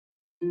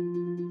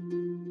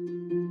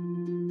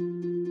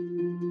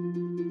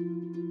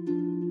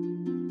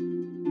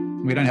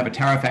we don't have a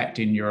tariff act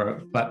in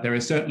Europe, but there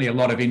is certainly a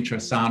lot of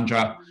interest,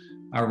 Sandra,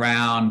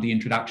 around the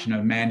introduction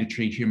of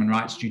mandatory human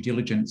rights due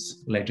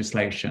diligence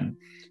legislation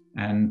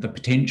and the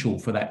potential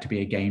for that to be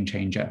a game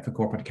changer for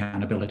corporate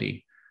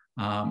accountability.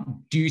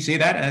 Do you see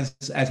that as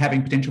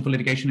having potential for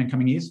litigation in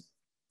coming years?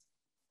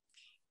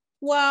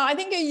 Well, I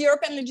think a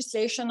European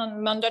legislation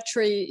on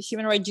mandatory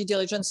human rights due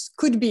diligence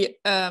could be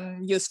a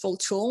useful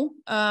tool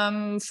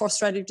for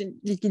strategic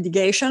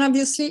litigation,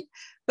 obviously,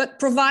 but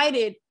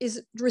provided it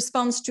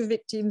responds to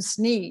victims'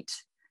 need.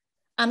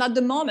 And at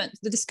the moment,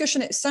 the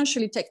discussion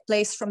essentially takes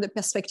place from the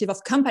perspective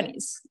of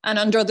companies and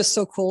under the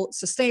so-called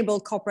Sustainable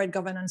Corporate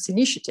Governance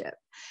Initiative.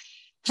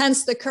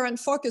 Hence, the current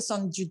focus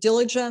on due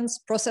diligence,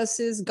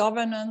 processes,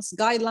 governance,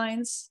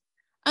 guidelines.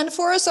 And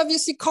for us,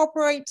 obviously,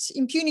 corporate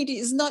impunity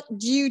is not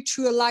due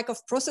to a lack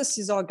of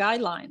processes or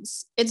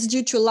guidelines. It's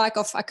due to a lack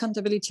of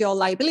accountability or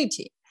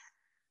liability.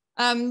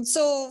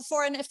 So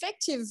for an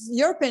effective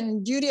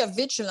European duty of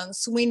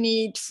vigilance, we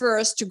need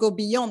first to go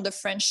beyond the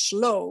French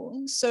law.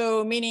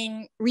 So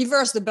meaning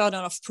reverse the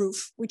burden of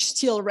proof, which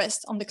still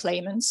rests on the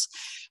claimants,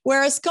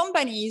 whereas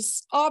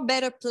companies are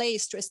better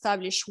placed to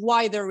establish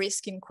why the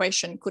risk in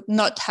question could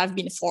not have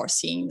been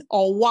foreseen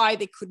or why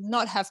they could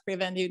not have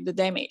prevented the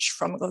damage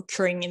from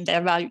occurring in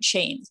their value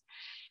chain.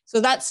 So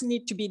that's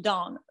need to be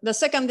done. The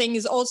second thing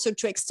is also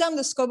to extend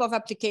the scope of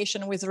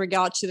application with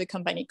regard to the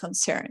company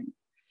concerned.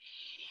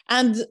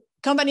 And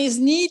companies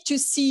need to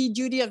see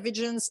duty of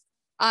vigilance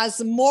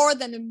as more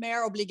than a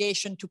mere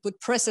obligation to put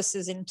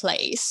processes in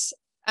place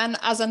and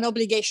as an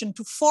obligation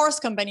to force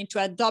companies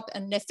to adopt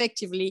and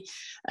effectively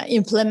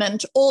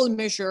implement all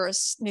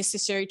measures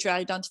necessary to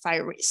identify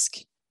risk.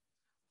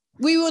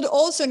 We would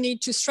also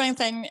need to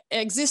strengthen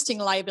existing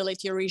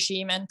liability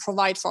regime and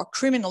provide for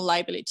criminal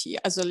liability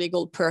as a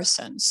legal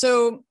person.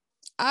 So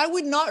I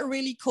would not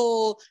really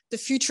call the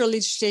future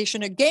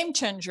legislation a game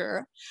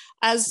changer,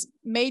 as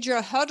major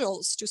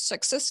hurdles to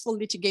successful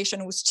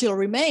litigation will still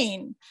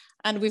remain.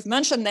 And we've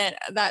mentioned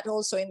that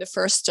also in the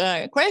first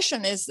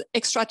question is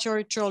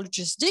extraterritorial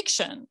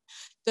jurisdiction.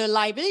 The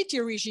liability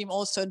regime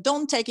also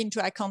don't take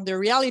into account the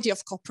reality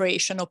of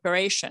corporation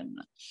operation,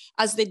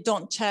 as they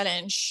don't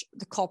challenge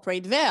the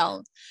corporate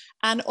veil,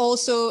 and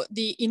also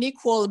the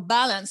unequal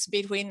balance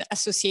between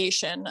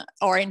association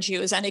or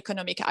NGOs and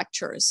economic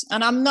actors.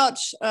 And I'm not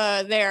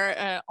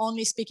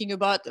only speaking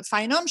about the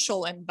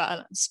financial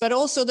imbalance, but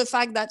also the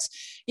fact that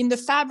in the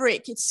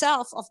fabric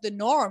itself of the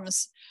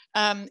norms,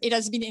 it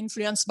has been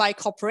influenced by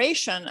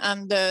corporation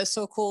and the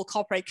so-called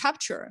corporate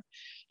capture.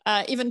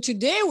 Even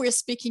today, we're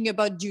speaking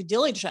about due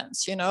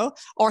diligence,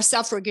 or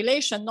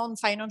self-regulation,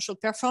 non-financial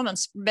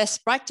performance,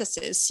 best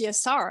practices,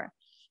 CSR.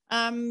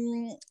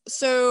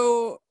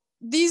 So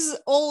these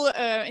all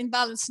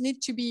imbalance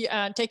need to be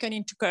taken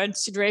into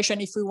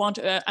consideration if we want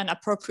an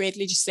appropriate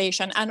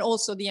legislation, and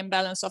also the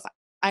imbalance of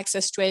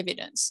access to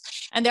evidence.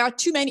 And there are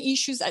two main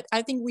issues that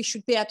I think we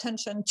should pay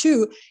attention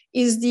to,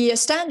 is the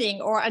standing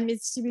or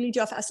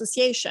admissibility of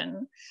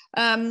association.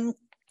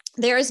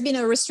 There has been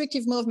a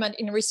restrictive movement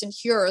in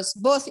recent years,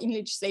 both in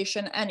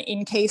legislation and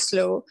in case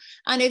law.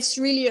 And it's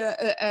really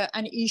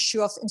an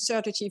issue of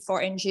uncertainty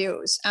for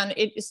NGOs. And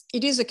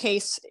it is a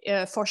case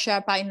for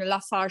Sherpa in the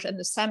Lafarge and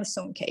the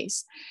Samsung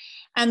case.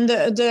 And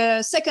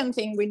the second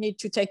thing we need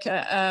to take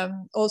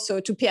also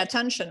to pay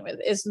attention with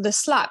is the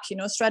SLAP,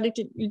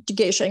 strategic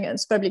litigation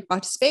against public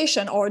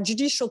participation, or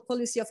judicial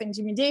policy of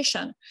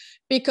intimidation,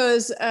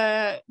 because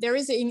there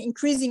is an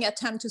increasing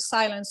attempt to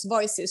silence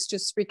voices to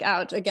speak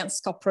out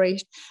against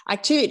corporate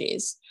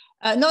activities,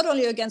 not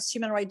only against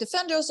human rights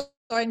defenders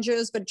or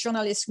NGOs, but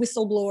journalists,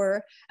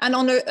 whistleblowers, and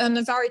on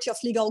a variety of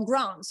legal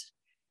grounds.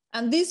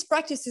 And these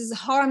practices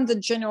harm the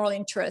general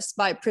interest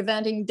by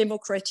preventing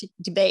democratic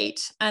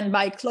debate and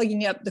by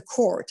clogging up the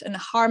court, and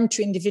harm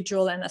to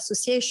individual and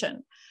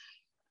association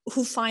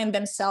who find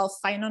themselves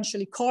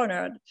financially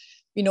cornered,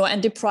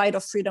 and deprived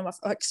of freedom of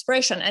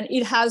expression. And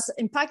it has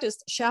impacted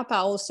Sherpa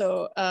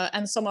also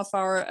and some of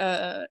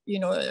our,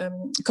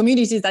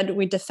 communities that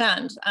we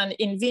defend. And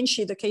in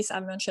Vinci, the case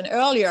I mentioned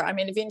earlier,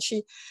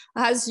 Vinci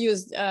has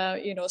used,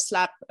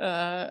 SLAP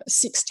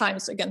 6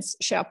 times against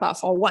Sherpa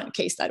for one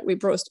case that we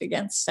brought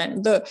against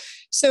them.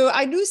 So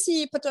I do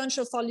see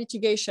potential for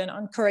litigation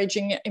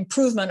encouraging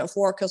improvement of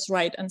workers'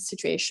 rights and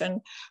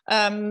situation,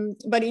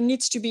 but it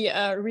needs to be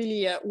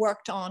really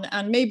worked on,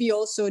 and maybe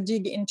also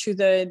dig into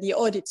the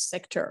audit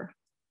sector.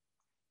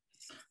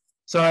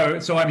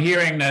 So I'm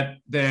hearing that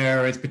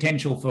there is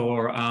potential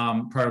for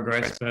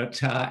progress, but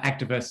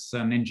activists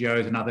and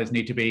NGOs and others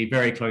need to be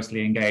very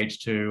closely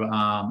engaged to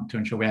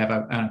ensure we have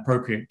an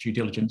appropriate due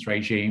diligence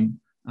regime,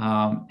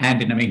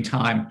 and in the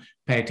meantime,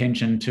 pay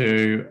attention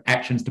to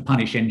actions to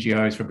punish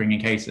NGOs for bringing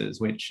cases,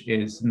 which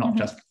is not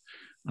just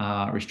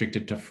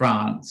restricted to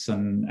France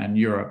and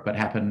Europe, but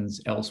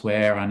happens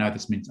elsewhere. I know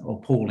this means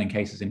appalling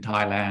cases in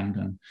Thailand,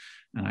 and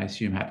I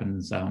assume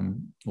happens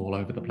all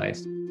over the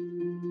place.